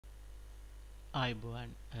Ayubowan,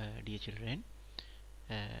 dear children.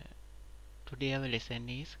 Uh, Today our lesson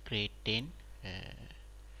is grade 10,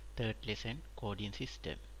 third lesson, coding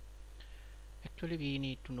system. Actually, we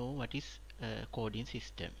need to know what is coding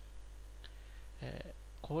system.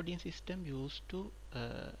 Coding system used to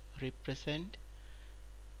represent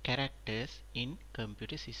characters in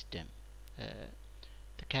computer system. Uh,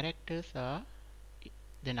 the characters are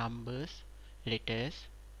the numbers, letters,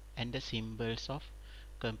 and the symbols of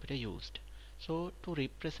computer used. So to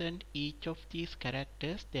represent each of these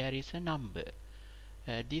characters there is a number.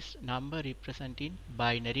 This number represent in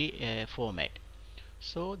binary format.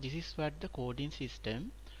 So this is what the coding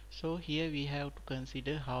system. So here we have to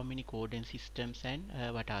consider how many coding systems and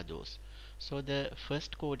what are those. So the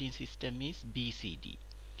first coding system is BCD.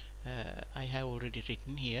 I have already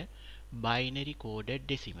written here binary coded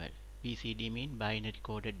decimal. BCD mean binary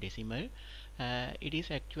coded decimal. It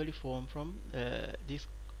is actually formed from this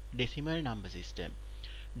decimal number system.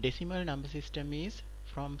 Decimal number system is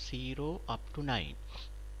from 0 up to 9.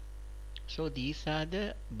 So these are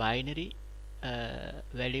the binary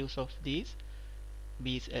values of these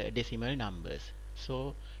decimal numbers.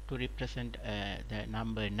 So to represent the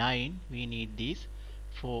number 9 we need these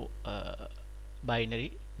four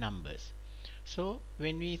binary numbers. So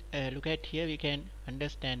when we look at here we can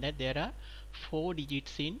understand that there are 4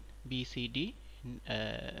 digits in BCD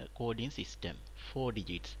coding system. 4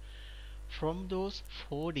 digits. From those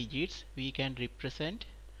 4 digits we can represent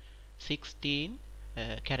 16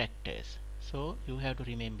 characters. So you have to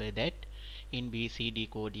remember that in BCD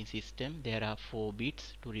coding system there are 4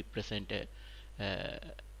 bits to represent a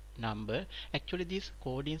number. Actually this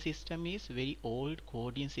coding system is very old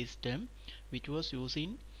coding system which was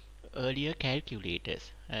using earlier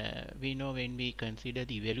calculators. We know when we consider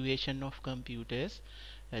the evaluation of computers,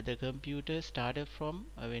 the computer started from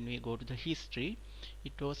when we go to the history,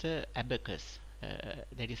 it was a abacus.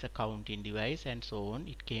 That is a counting device and so on.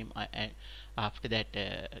 It came after that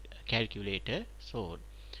calculator, so on.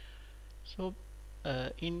 So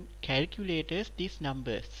in calculators these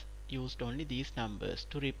numbers used only these numbers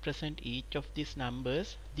to represent each of these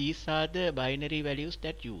numbers. These are the binary values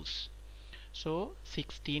that use. So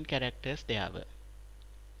 16 characters there were.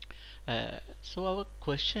 So our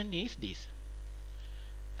question is this.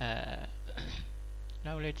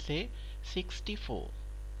 Now let's say 64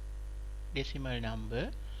 decimal number.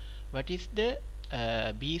 What is the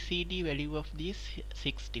BCD value of this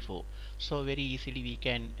 64? So very easily we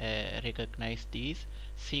can recognize these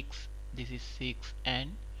 6. This is 6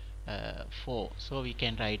 and 4. So we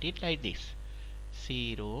can write it like this: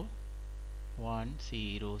 0 1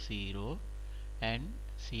 0 0 and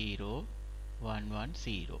 0 1 1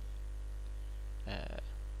 0.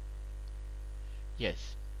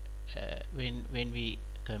 Yes, when we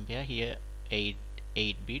compare here 8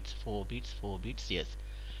 bits, 4 bits, 4 bits, yes,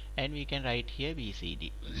 and we can write here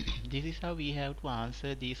BCD. This is how we have to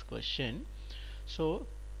answer this question. So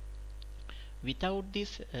without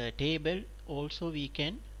this table also we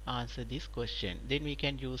can answer this question. Then we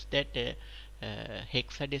can use that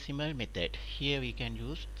hexadecimal method. Here we can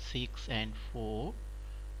use 6 and 4,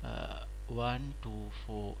 1 2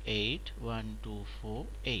 4 8, 1 2 4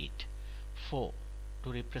 8, 4.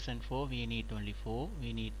 To represent 4 we need only 4,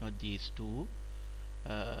 we need not these two.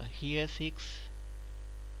 Here 6,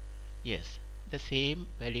 yes, the same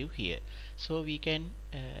value here. So we can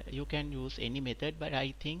you can use any method, but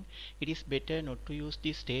I think it is better not to use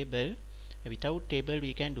this table. Without table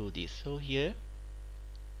we can do this. So here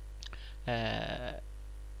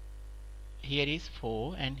here is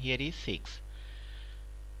 4 and here is 6.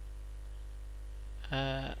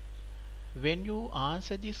 When you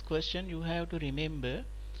answer this question you have to remember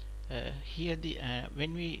here the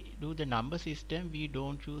when we do the number system we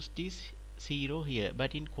don't use this 0 here,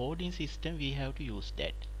 but in coding system we have to use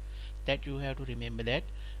that you have to remember that.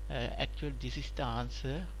 Actually this is the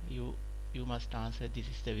answer. You must answer this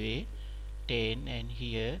is the way 10 and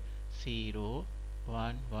here 0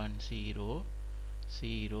 1 1 0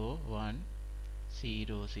 0 1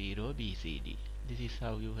 0 0 BCD. This is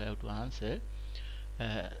how you have to answer.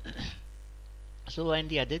 So and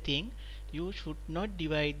the other thing, you should not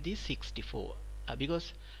divide this 64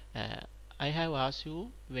 because I have asked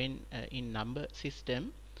you when in number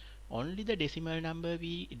system only the decimal number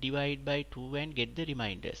we divide by 2 and get the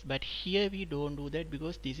reminders, but here we don't do that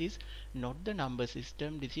because this is not the number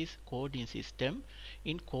system, this is coding system.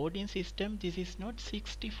 In coding system this is not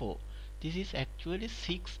 64, this is actually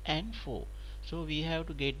 6 and 4. So we have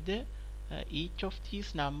to get the each of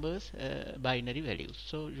these numbers binary values.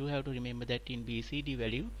 So you have to remember that in BCD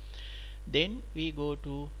value. Then we go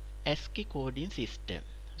to ASCII coding system.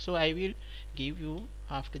 So I will give you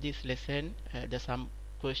after this lesson there's some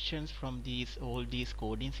questions from all these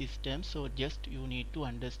coding systems, so just you need to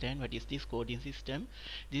understand what is this coding system.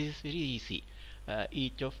 This is very easy.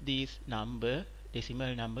 Each of these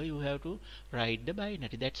decimal number, you have to write the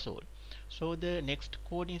binary, that's all. So the next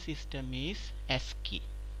coding system is ASCII.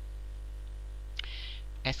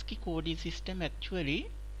 ASCII coding system actually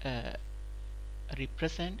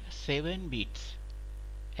represent 7 bits.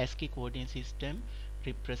 ASCII coding system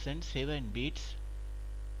represents 7 bits.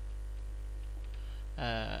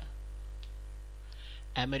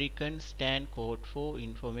 American Standard Code for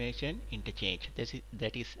Information Interchange.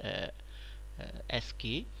 That is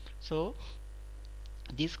ASCII. So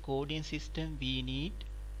this coding system we need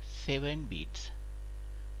 7 bits.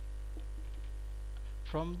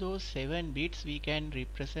 From those 7 bits we can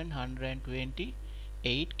represent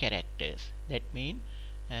 128 characters. That means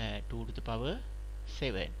 2 to the power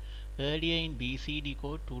 7. Earlier in BCD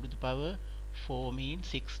code 2 to the power 4 means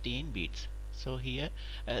 16 bits. So here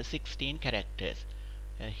 16 characters.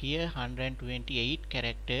 Here 128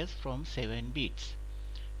 characters from 7 bits.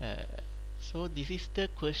 So this is the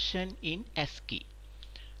question in ASCII.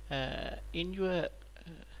 In your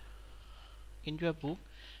book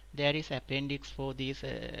there is appendix for this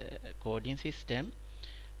coding system.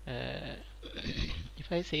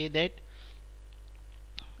 If I say that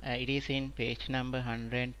it is in page number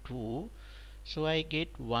 102, so I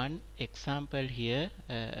get one example here.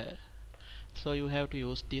 So you have to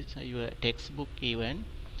use this your textbook even.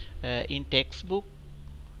 In textbook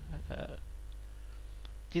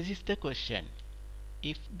this is the question.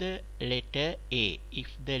 If the letter A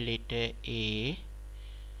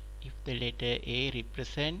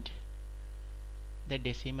represent the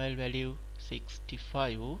decimal value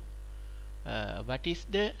 65, what is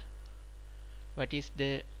the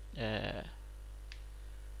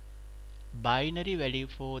binary value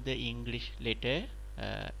for the English letter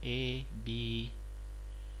A, B,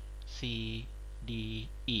 C, D,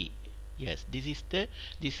 E? Yes, this is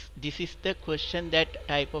the question, that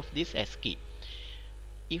type of this ASCII.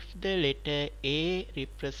 If the letter A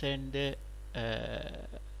represent the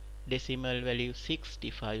decimal value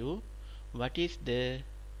 65, what is the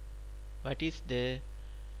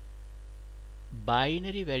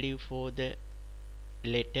binary value for the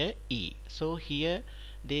letter E? So here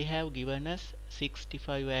they have given us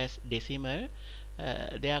 65 as decimal.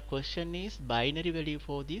 Their question is binary value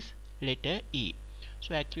for this letter E.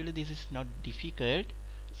 So actually this is not difficult.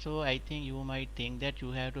 So I think you might think that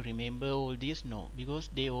you have to remember all these. No, because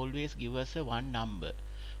they always give us a one number.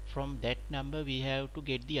 From that number we have to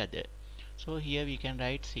get the other. So here we can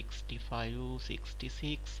write 65,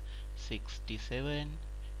 66, 67.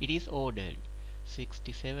 It is ordered.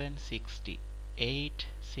 67, 68,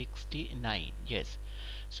 69. Yes.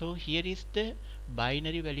 So here is the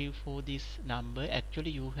binary value for this number.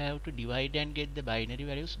 Actually you have to divide and get the binary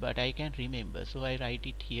values, but I can remember. So I write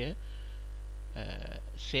it here.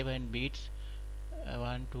 7 bits.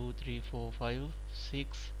 1, 2, 3, 4, 5,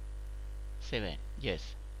 6, 7.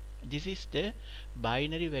 Yes. This is the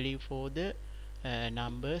binary value for the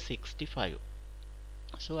number 65.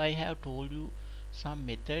 So I have told you some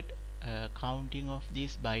method counting of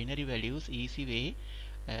these binary values. Easy way.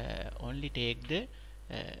 Only take the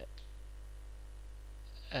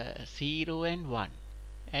 0 and 1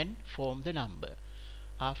 and form the number.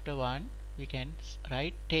 After 1 we can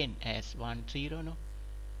write 10 as 1 0, no?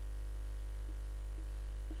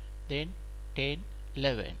 Then 10,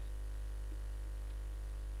 11.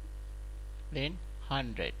 Then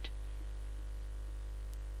 100.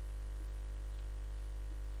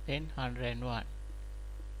 Then 101.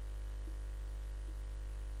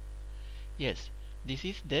 Yes, this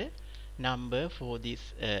is the number for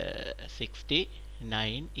this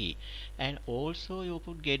 69E. And also you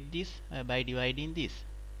could get this by dividing this.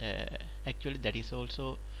 Actually that is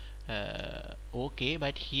also okay,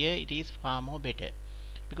 but here it is far more better,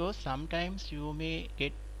 because sometimes you may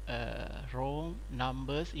get wrong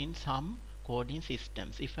numbers in some coding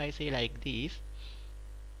systems. If I say like this,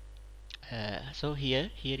 so here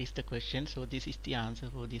is the question. So this is the answer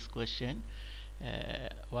for this question.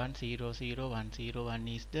 100101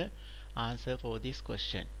 is the answer for this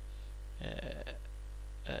question.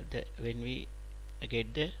 When we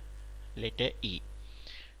get the letter E.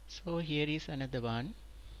 So here is another one.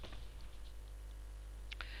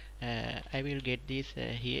 I will get this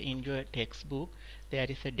here in your textbook. There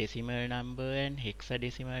is a decimal number and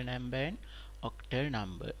hexadecimal number and octal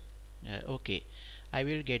number. Okay, I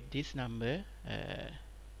will get this number.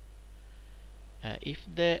 If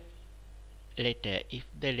the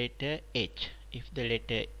letter H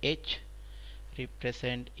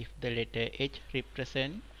represent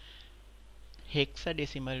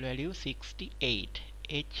hexadecimal value 68,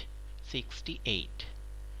 H68,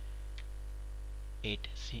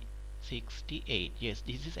 68. Yes,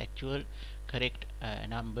 this is actual correct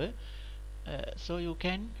number. So you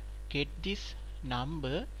can get this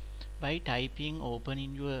number by typing, open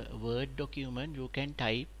in your Word document. You can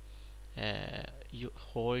type, you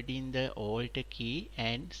hold in the Alt key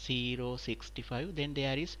and 065, then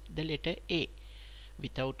there is the letter A.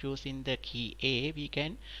 Without using the key A, we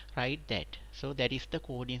can write that. So that is the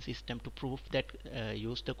coding system. To prove that,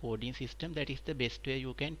 use the coding system, that is the best way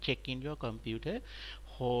you can check in your computer.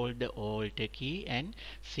 Hold the Alt key and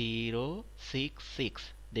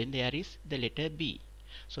 066, then there is the letter B.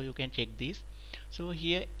 So you can check this. So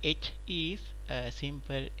here H is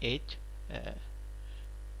simple H,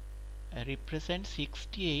 represent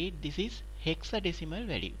 68. This is hexadecimal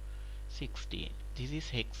value 16. This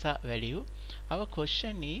is hexa value. Our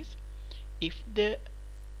question is, if the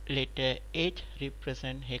letter H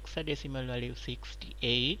represent hexadecimal value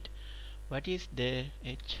 68, what is the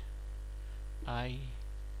H I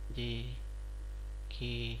J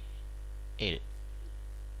K L?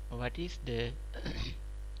 What is the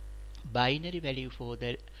binary value for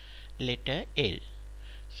the letter L?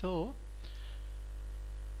 So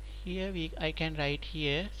here I can write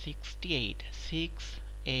here 68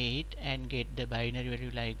 and get the binary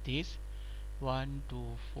value like this: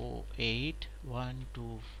 1248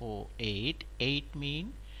 1248. 8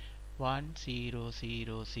 mean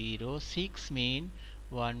 1000, 6 mean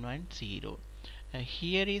 110.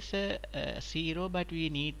 Here is a 0, but we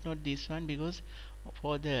need not this one, because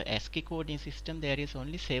for the ASCII coding system there is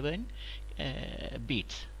only 7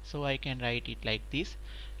 bits. So I can write it like this,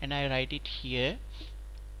 and I write it here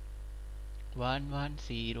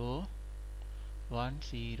 110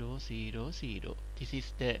 1000. This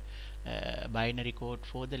is the binary code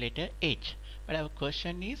for the letter H. But our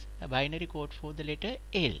question is a binary code for the letter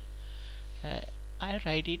L. I'll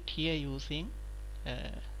write it here using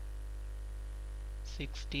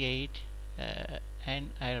 68,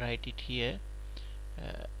 and I write it here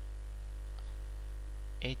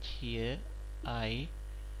H here, I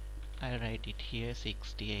write it here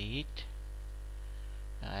 68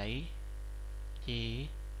 I J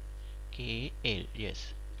K L.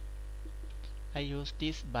 Yes, I use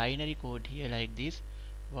this binary code here like this: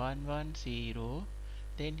 110,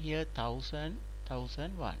 then here 1000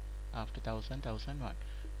 1001, after 1000 1001,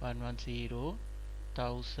 110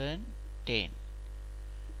 1010,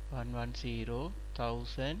 110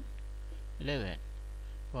 1011,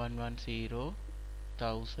 110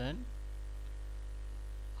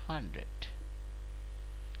 1100.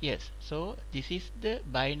 Yes, so this is the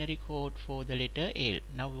binary code for the letter L.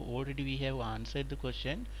 Now already we have answered the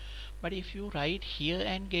question, but if you write here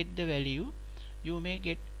and get the value, you may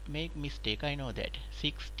make mistake. I know that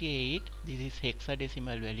 68, this is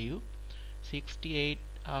hexadecimal value 68,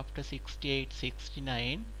 after 68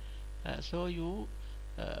 69. So you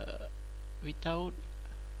without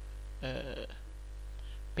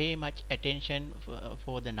pay much attention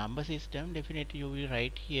for the number system, definitely you will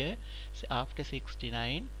write here after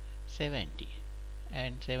 69 70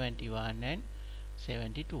 and 71 and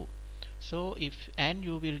 72. So if, and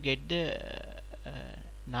you will get the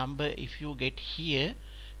number. If you get here,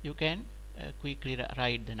 you can quickly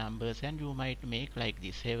write the numbers, and you might make like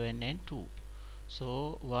this: 7 and 2.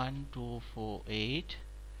 So 1248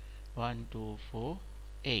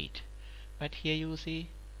 1248. But here you see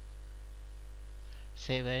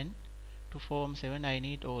 7. To form 7, I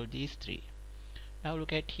need all these 3. Now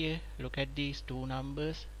look at here, look at these two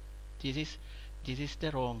numbers. This is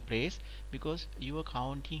the wrong place, because your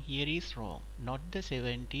counting here is wrong. Not the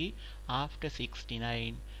 70 after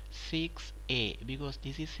 69, 6A, because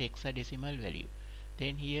this is hexadecimal value.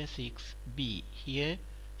 Then here 6B, here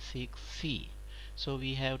 6C. So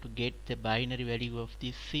we have to get the binary value of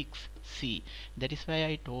this 6C. That is why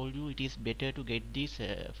I told you it is better to get this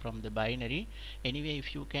from the binary. Anyway,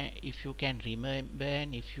 if you can remember,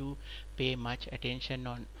 and if you pay much attention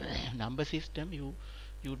on number system, you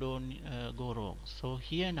don't go wrong. So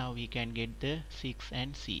here now we can get the 6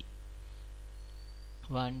 and C.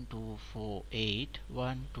 1248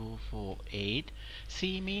 1248.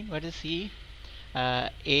 C mean what is C?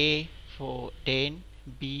 A for 10,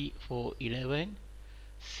 B for 11,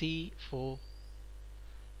 C for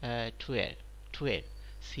 12.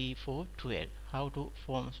 C for 12. How to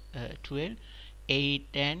form 12? 8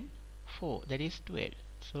 and 4, that is 12.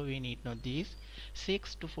 So we need not these.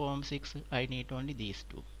 6, to form 6, I need only these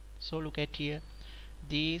two. So look at here,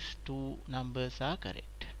 these two numbers are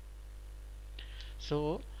correct.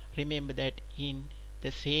 So remember that in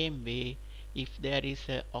the same way, if there is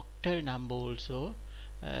a octal number also,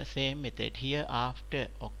 same method here. After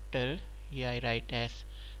octal, here I write as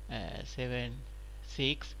 7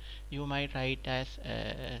 6. You might write as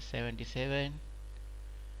 77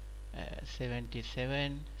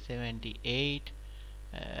 77 78.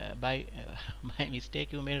 By by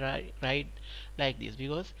mistake you may write like this,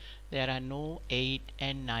 because there are no 8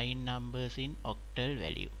 and 9 numbers in octal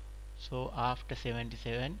value. So after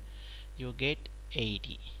 77 you get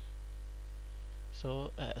 80.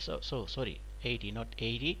 So sorry, 80, not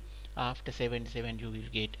 80. After 77 you will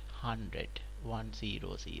get 100,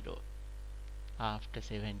 100. After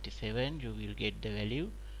 77 you will get the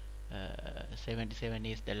value 77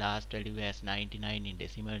 is the last value as 99 in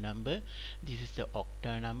decimal number. This is the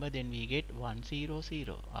octal number. Then we get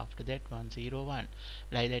 100. After that 101.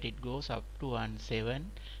 Like that it goes up to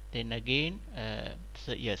 17. Then again,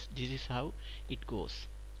 so yes, this is how it goes.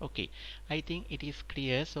 Okay, I think it is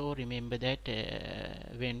clear. So remember that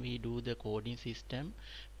when we do the coding system,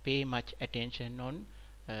 pay much attention on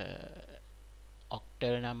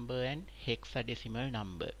octal number and hexadecimal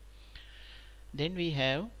number. Then we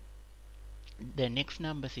have the next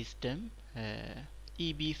number system,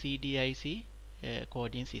 EBCDIC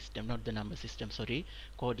coding system, not the number system, sorry,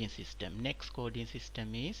 coding system. Next coding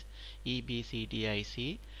system is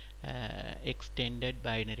EBCDIC, extended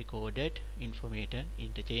binary coded information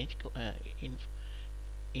interchange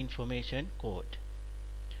information code.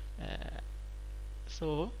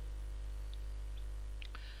 So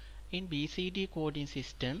in BCD coding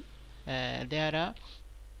system there are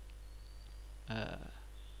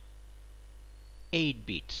 8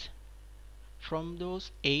 bits. From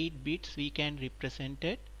those 8 bits we can represent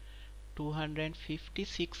it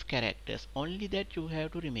 256 characters. Only that you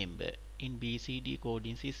have to remember. In BCD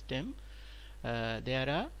coding system there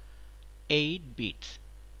are 8 bits.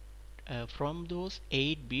 From those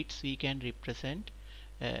 8 bits we can represent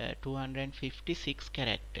 256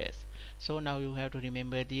 characters. So now you have to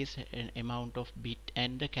remember this amount of bit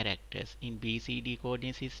and the characters. In BCD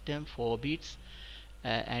coding system 4 bits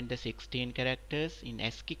and the 16 characters. In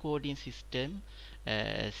ASCII coding system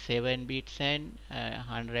 7 bits and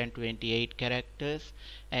 128 characters,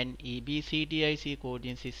 and EBCDIC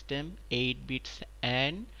coding system 8 bits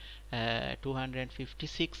and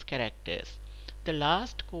 256 characters. The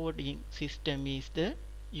last coding system is the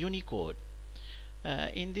Unicode.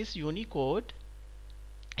 In this Unicode,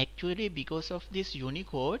 actually because of this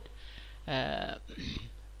Unicode the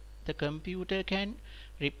computer can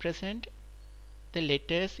represent the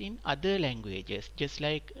letters in other languages, just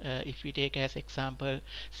like if we take as example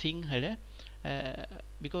Sinhala.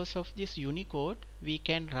 Because of this Unicode we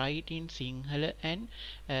can write in Sinhala and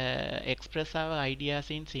express our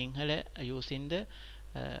ideas in Sinhala using the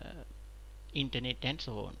internet and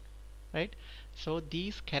so on, right? So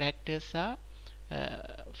these characters are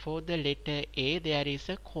for the letter A there is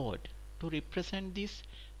a code to represent this,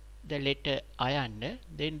 the letter I under,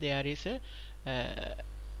 then there is a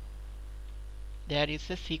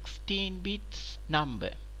 16 bits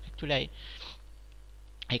number. Actually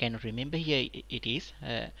I cannot remember here it is.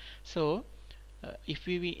 So if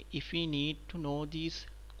we need to know these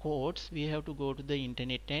codes, we have to go to the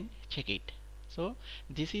internet and check it. So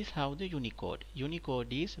this is how the Unicode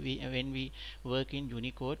is, when we work in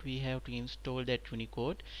Unicode we have to install that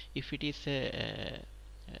Unicode. If it is a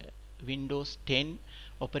Windows 10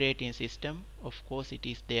 operating system, of course it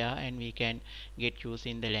is there and we can get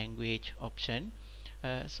using the language option.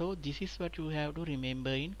 So this is what you have to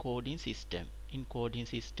remember in coding system. In coding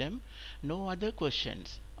system no other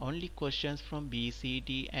questions, only questions from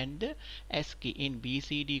BCD and the ASCII. In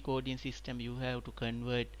BCD coding system you have to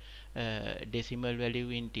convert decimal value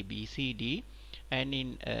into BCD, and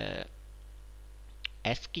in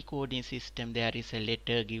ASCII coding system there is a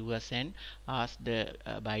letter, give us and ask the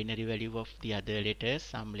binary value of the other letters.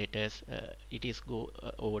 Some letters it is go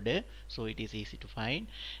order, so it is easy to find.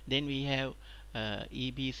 Then we have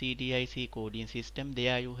EBCDIC coding system.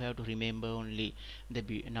 There you have to remember only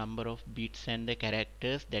the number of bits and the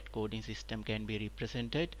characters that coding system can be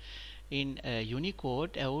represented. In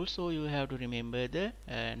Unicode also you have to remember the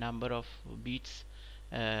number of bits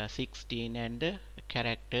 16 and the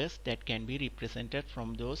characters that can be represented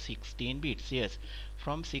from those 16 bits. Yes,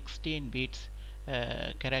 from 16 bits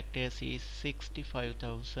characters is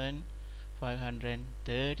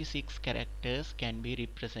 65,536 characters can be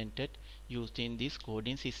represented using this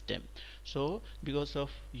coding system. So because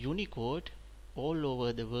of Unicode, all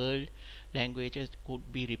over the world languages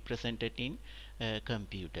could be represented in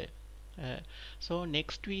computer. So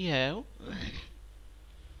next we have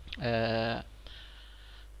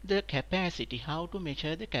the capacity, how to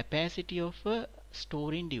measure the capacity of a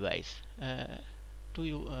storing device.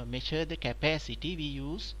 to measure the capacity, we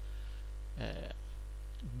use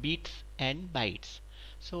bits and bytes.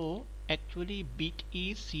 So actually bit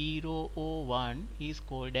is 0 or 1 is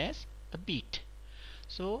called as a bit.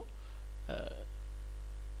 So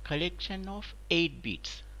collection of 8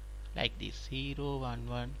 bits like this 0 1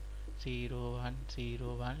 1 0 1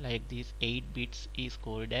 0 1, like this 8 bits is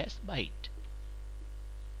called as byte.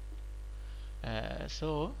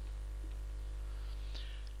 So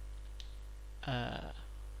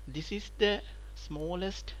this is the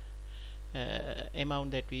smallest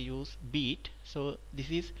amount that we use, bit. So this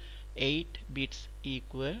is 8 bits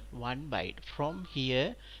equal 1 byte. From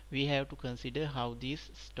here we have to consider how this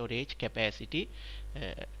storage capacity,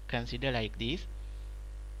 consider like this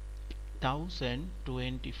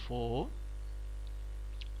 1024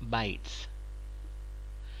 bytes.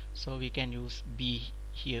 So we can use B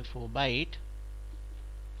here for byte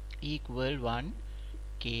equal 1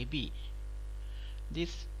 KB.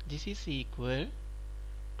 This is equal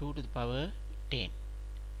 2 to the power 10.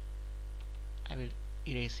 I will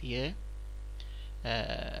erase here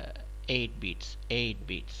 8 bits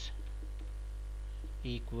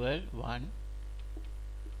equal 1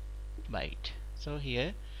 byte. So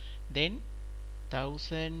here then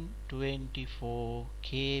 1024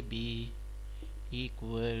 KB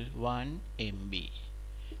equal 1 MB,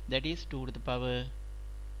 that is 2 to the power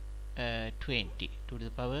 20, 2 to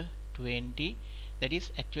the power 20, that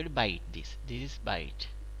is actually byte. This is byte.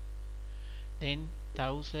 Then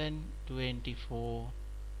 1024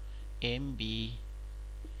 MB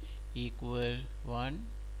equal 1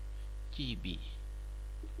 GB,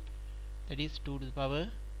 that is 2 to the power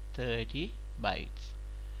 30 bytes.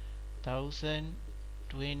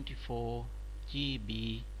 1024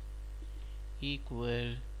 GB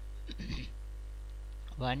equal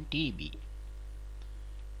 1 TB,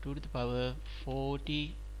 2 to the power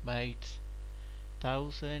 40 bytes.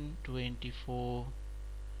 1024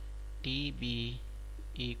 TB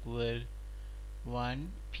equal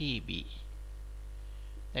 1 PB,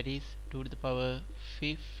 that is 2 to the power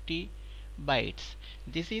 50 bytes.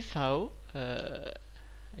 This is how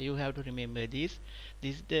you have to remember this.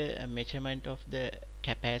 This is the measurement of the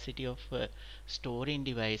capacity of storing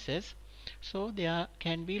devices. So there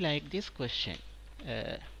can be like this question.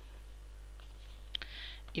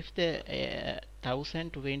 If the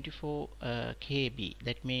 1024 KB,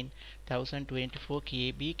 that means 1024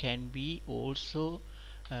 KB can be also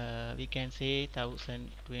we can say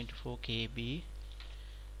 1024 KB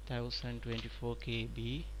 1024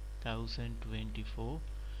 KB 1024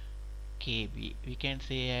 KB, we can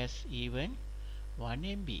say as even 1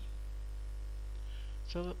 MB.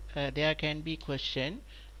 So there can be question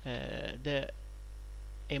the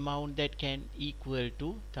amount that can equal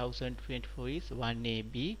to 1024 is 1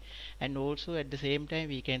 AB, and also at the same time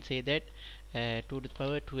we can say that 2 to the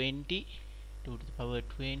power 20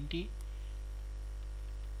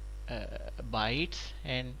 bytes,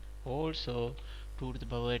 and also 2 to the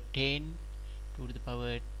power 10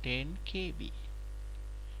 KB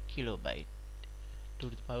kilobyte, 2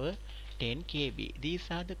 to the power 10 KB. These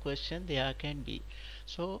are the questions there can be.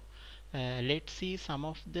 So let's see some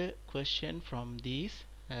of the question from these.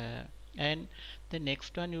 And the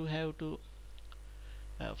next one you have to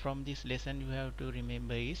from this lesson you have to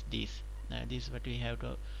remember is this. This is what we have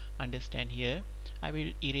to understand here. I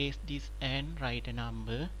will erase this and write a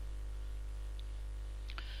number.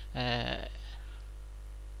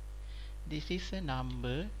 This is a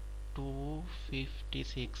number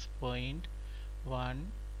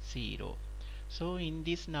 256.10. So in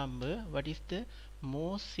this number, what is the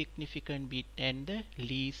most significant bit and the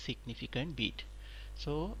least significant bit?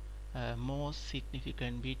 So most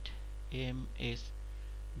significant bit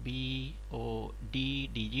MSB or D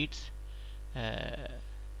digits,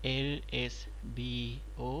 LSB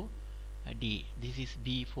or D. This is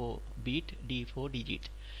B for bit, D for digit.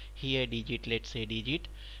 Here digit, let's say digit.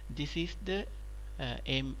 This is the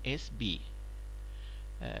MSB.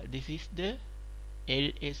 This is the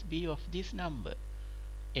LSB of this number.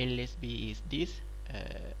 LSB is this,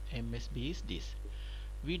 MSB is this.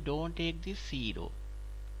 We don't take this 0.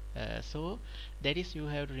 So that is you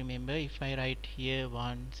have to remember. If I write here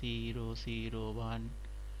 1 0 0 1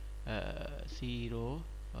 0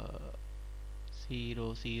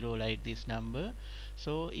 0 0 like this number.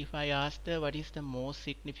 So if I ask the what is the most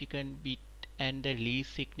significant bit and the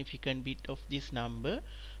least significant bit of this number,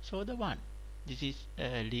 so the 1. This is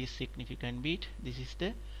least significant bit, this is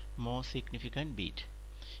the most significant bit.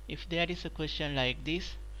 If there is a question like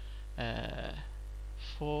this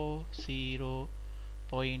 40.000,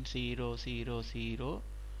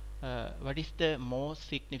 what is the most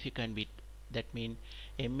significant bit? that means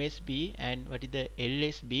MSB, and what is the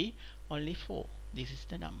LSB? Only 4. This is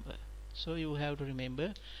the number. So you have to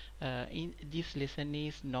remember, in this lesson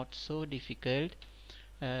is not so difficult.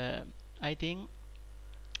 I think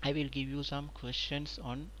I will give you some questions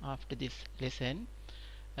on after this lesson.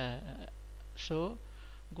 So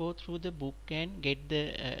go through the book and get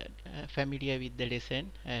the familiar with the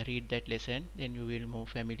lesson, read that lesson, then you will more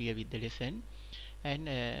familiar with the lesson. And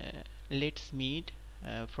let's meet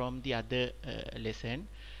from the other lesson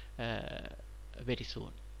very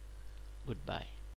soon. Goodbye.